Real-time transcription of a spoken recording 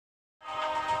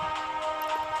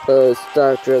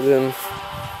Stark Dragon.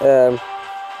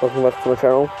 Welcome back to my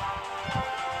channel.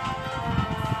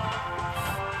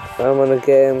 I'm on a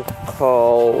game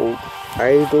called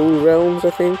Idle Realms,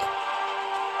 I think.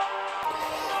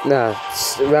 Nah,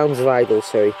 it's Realms of Idle,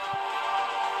 sorry.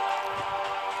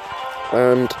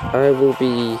 And I will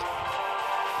be,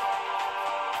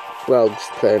 well,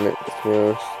 just playing it, to be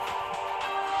honest.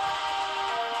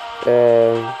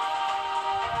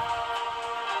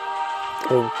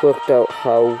 I've worked out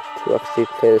how to actually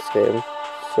play this game,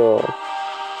 so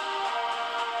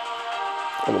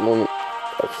at the moment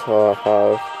that's all I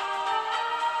have.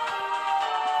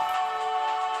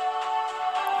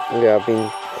 Yeah, I've been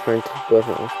trying to work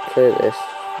out how to play this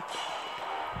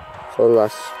for the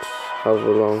last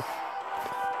however long.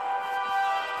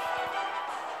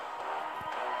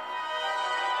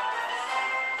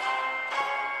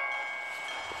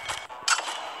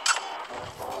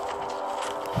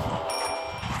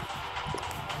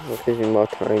 It gives me more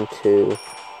time to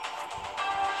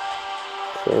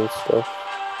train stuff.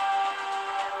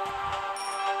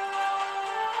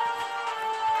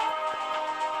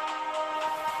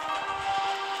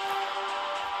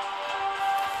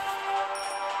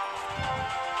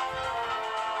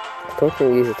 I don't think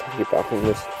these are taking back in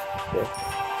this bit.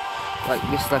 Like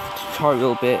this left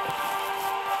tutorial bit.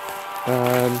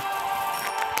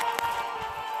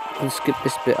 I'll skip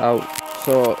this bit out.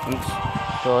 So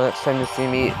next time you see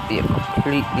me, it'll be a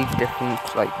completely different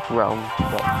realm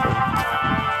sort of thing.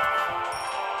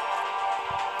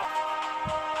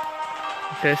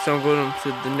 Okay, so I'm going on to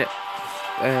the next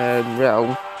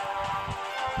realm,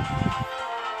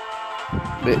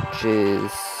 which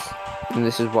is, and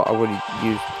this is what I would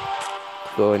use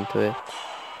to go into it.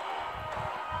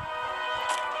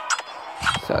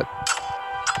 So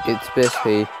it's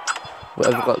basically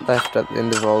whatever got left at the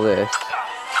end of all this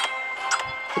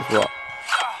is what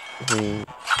I'm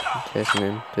taking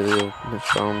into the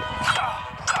next round.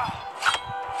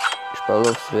 Which by the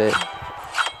looks of it,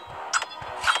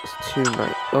 it's 2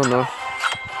 nights. Oh no,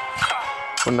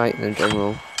 1 night in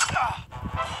general.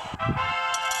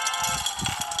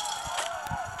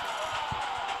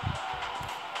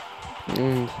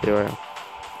 And here I am.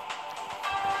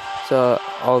 So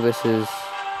all this is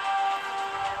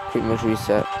pretty much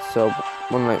reset. So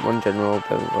 1 night, 1 general,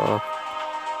 there we go.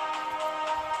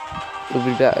 It would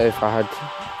be better if I had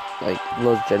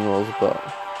loads of generals, but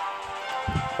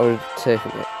I would have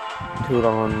taken it too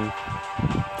long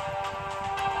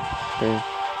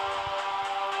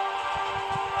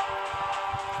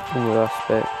on the last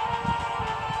bit.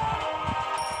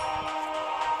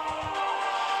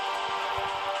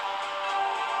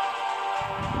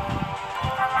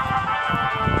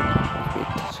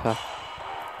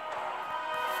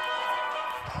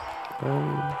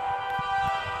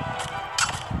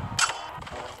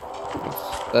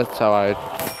 That's how I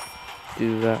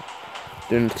do that.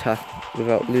 Do an attack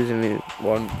without losing any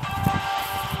one.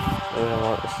 I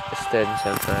want to stay in the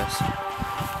same place.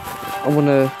 I want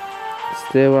to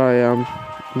stay where I am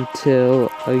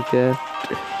until I get,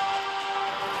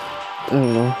 I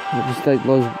don't know, I just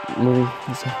loads of money in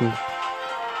a second.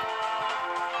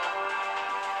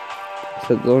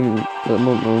 So at the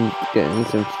moment I'm getting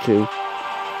 72.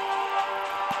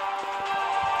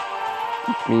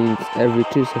 Means every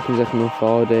 2 seconds I can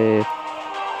afford a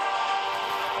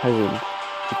peasant,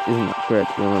 which isn't great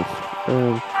to be honest.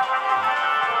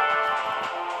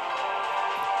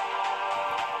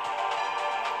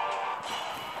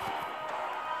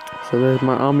 So there's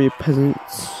my army of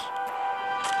peasants.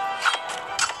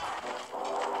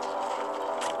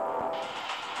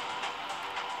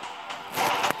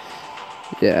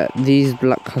 Yeah, these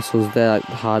black castles, they're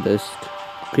the hardest.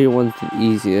 Green one's the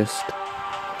easiest.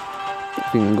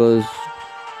 I think it goes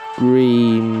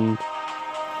green.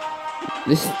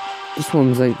 This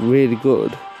one's really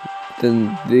good.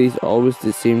 Then these always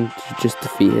seem to just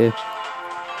defeat it.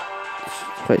 It's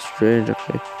quite strange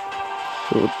actually.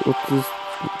 So what does?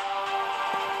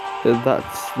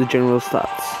 That's the general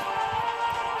stats.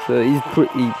 So he's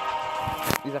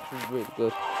actually really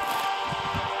good.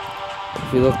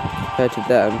 If you look compared to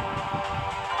them,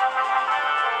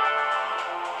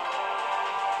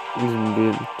 he's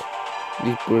brilliant.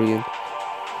 He's brilliant.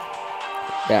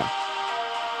 Yeah.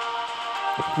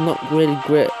 It's not really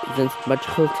great against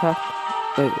magical attack,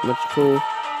 magical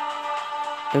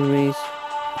enemies,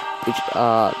 which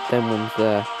are them ones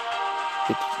there.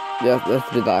 Which, yeah, that's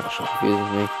the bit that actually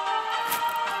confuses me.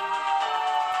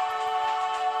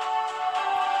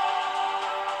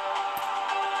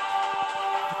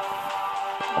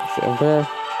 Actually, I'm gonna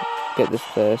get this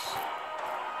place.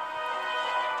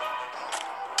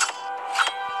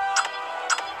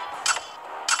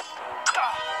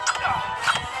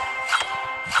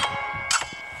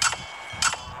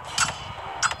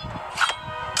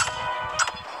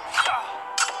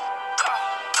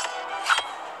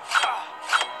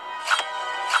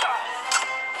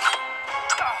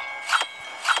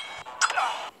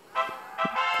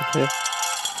 Okay.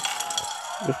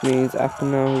 Which means I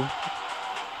can now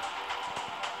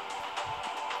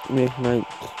make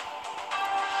knights,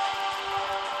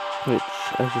 which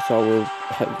as you saw will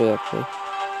quite good actually.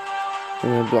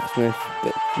 And then blacksmith,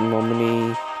 bit more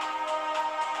money.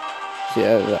 So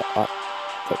yeah,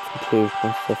 that's improved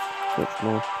my stuff much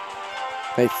more.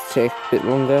 Knights take a bit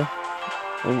longer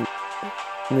in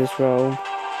this realm.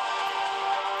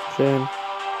 Train.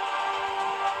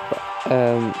 But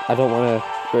I don't want to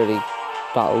really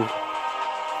battle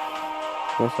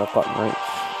unless I've got knights.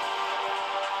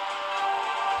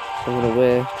 So I'm gonna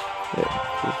wait.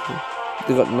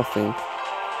 They got nothing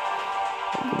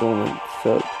at the moment, so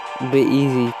it'll be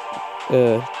easy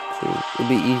it'll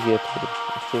be easier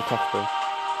to attack them.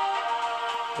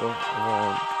 So,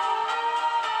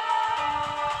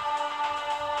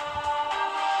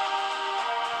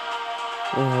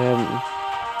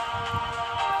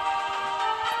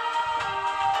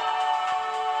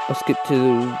 I'll skip to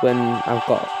when I've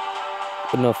got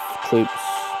enough troops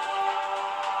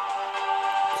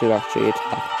to actually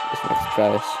attack this next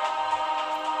guys.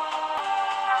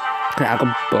 Okay, I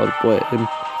got bored waiting.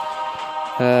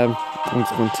 I'm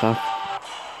just gonna attack.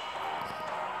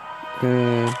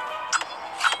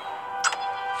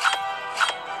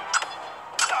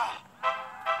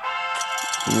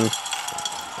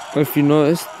 If you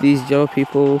notice, these yellow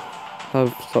people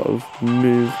have sort of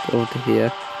moved over to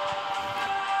here.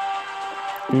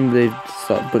 And they've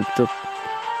sort of bunched up.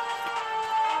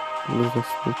 What is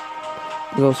this thing?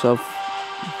 They also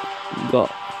have got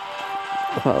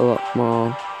quite a lot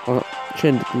more. I've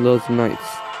trained loads of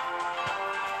knights.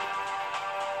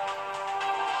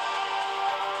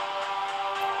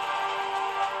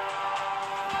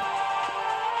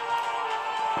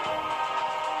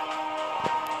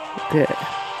 Okay.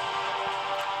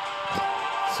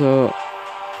 So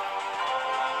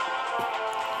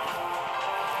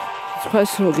it's quite a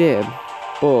slow game,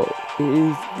 but it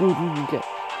is good when you get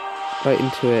right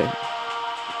into it.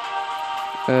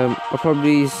 I'll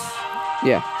probably,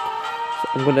 yeah. So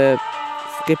I'm gonna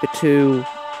skip it to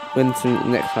when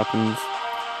something next happens.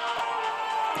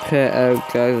 Okay,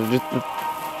 guys, I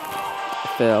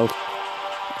just failed.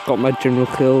 Got my general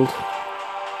killed.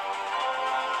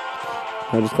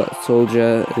 I just got a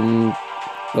soldier and,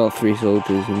 well, 3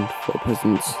 soldiers and 4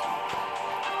 peasants.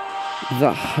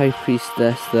 That high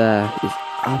priestess there is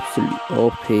absolutely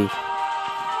OP.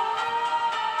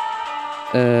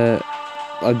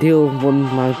 I deal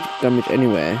 1 magic damage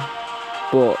anyway,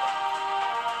 but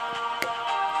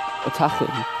attacking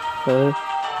her,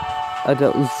 I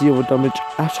dealt 0 damage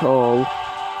at all,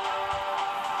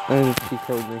 and she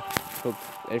killed me, killed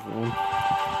everyone.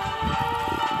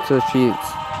 So she's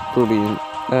brilliant.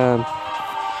 So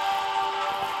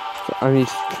I need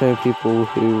to train people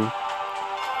who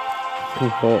can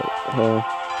hurt her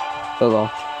a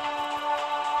lot.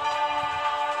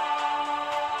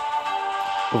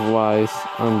 Otherwise,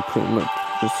 I'm pretty much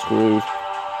just screwed.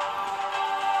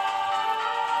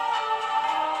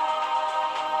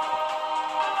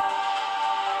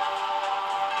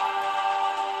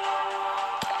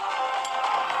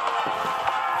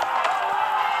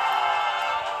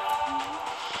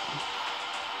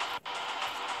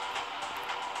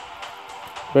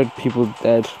 Red people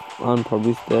dead. I'm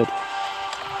probably dead.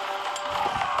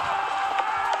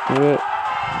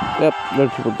 Yep,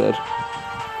 red people dead.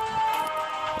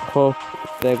 Hope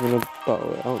they're gonna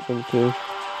battle it out them too.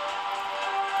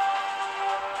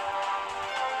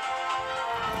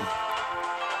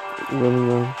 Running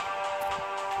around.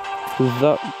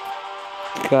 That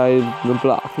guy in the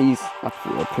black, he's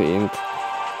absolutely OP.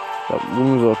 That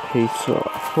woman's OP, so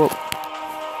I hope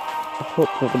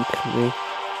they're gonna kill me.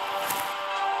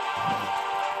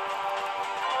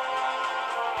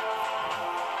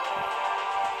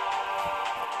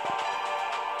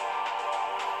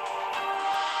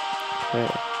 Okay.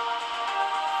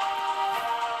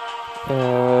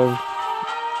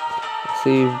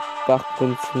 See you back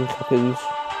when something happens.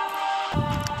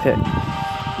 Okay.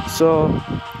 So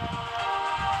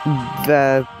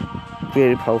they're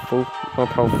really powerful, more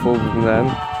powerful than them.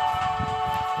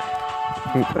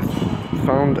 I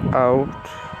found out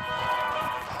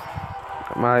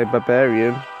that my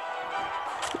barbarian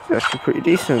is actually pretty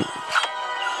decent.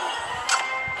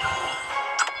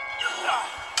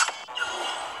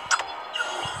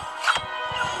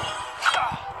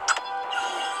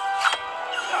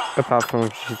 Apart from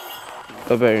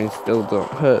barbarians still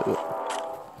don't hurt.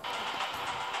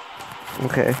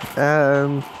 Okay,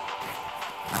 I'm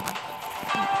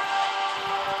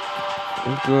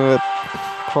gonna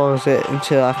pause it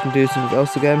until I can do something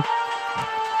else again.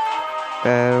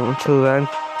 Until then,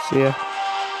 see ya.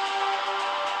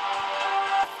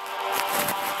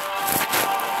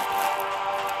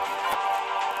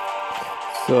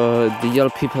 So the yellow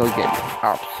people are getting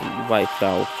absolutely wiped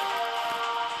out.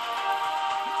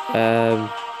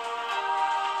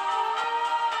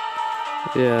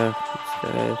 Yeah, I'm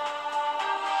scared.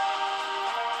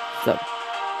 That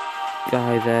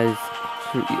guy there is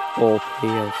absolutely OP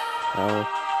as hell.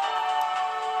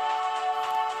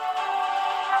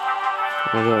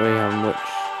 I don't really have much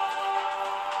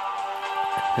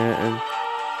to hurt him.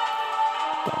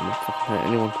 Not much to hurt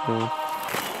anyone, to be honest.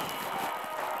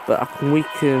 But I can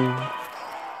weaken.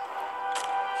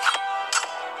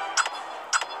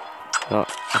 No,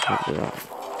 I can't do that.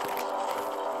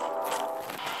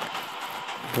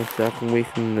 Obviously, I can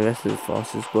weaken the rest of the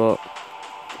forces, but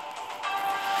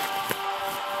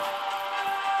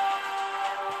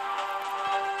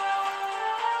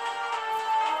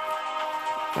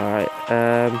alright,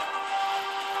 I'm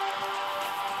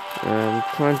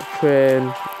trying to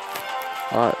train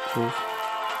archers.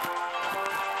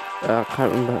 I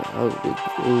can't remember how it.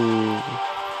 Ooh.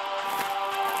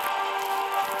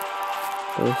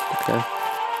 Okay.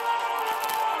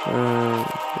 I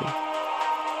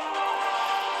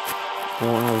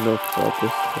won't have enough for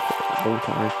this for a long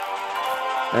time.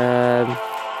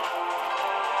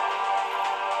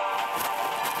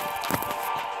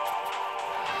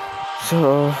 So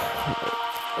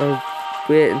I'll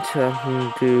wait until I can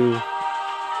do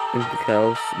anything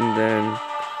else, and then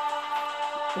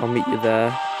I'll meet you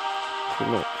there.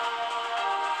 Pretty much.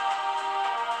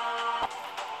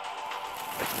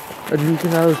 I didn't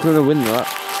think I was gonna win that.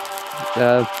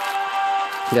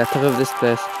 Yeah, top of this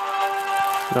place.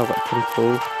 Now I've got 10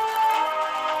 full.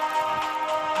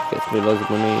 Gets me loads of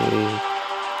money.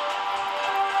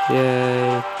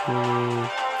 Yay!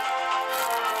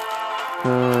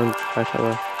 High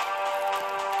tower.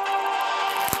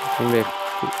 Can make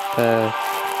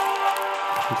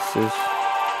this is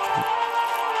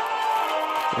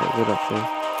a good option.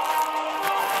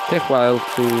 Take a while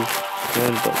to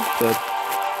learn, but it's good.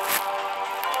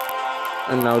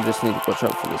 And now I just need to watch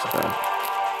out for this guy.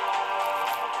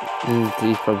 And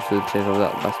he's probably going to take over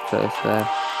that last place there.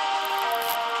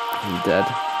 I'm dead.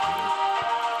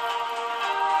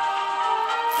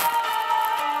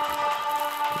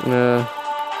 I'm gonna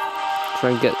try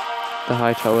and get the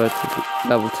high tower to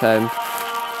level 10.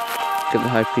 Get the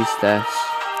high priestess.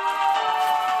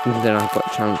 And then I've got a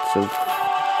chance of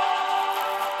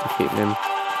defeating him.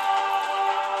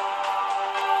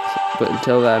 But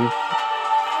until then,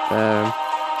 I'm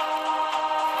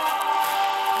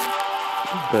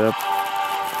gonna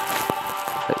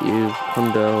let you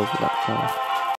wander over that path.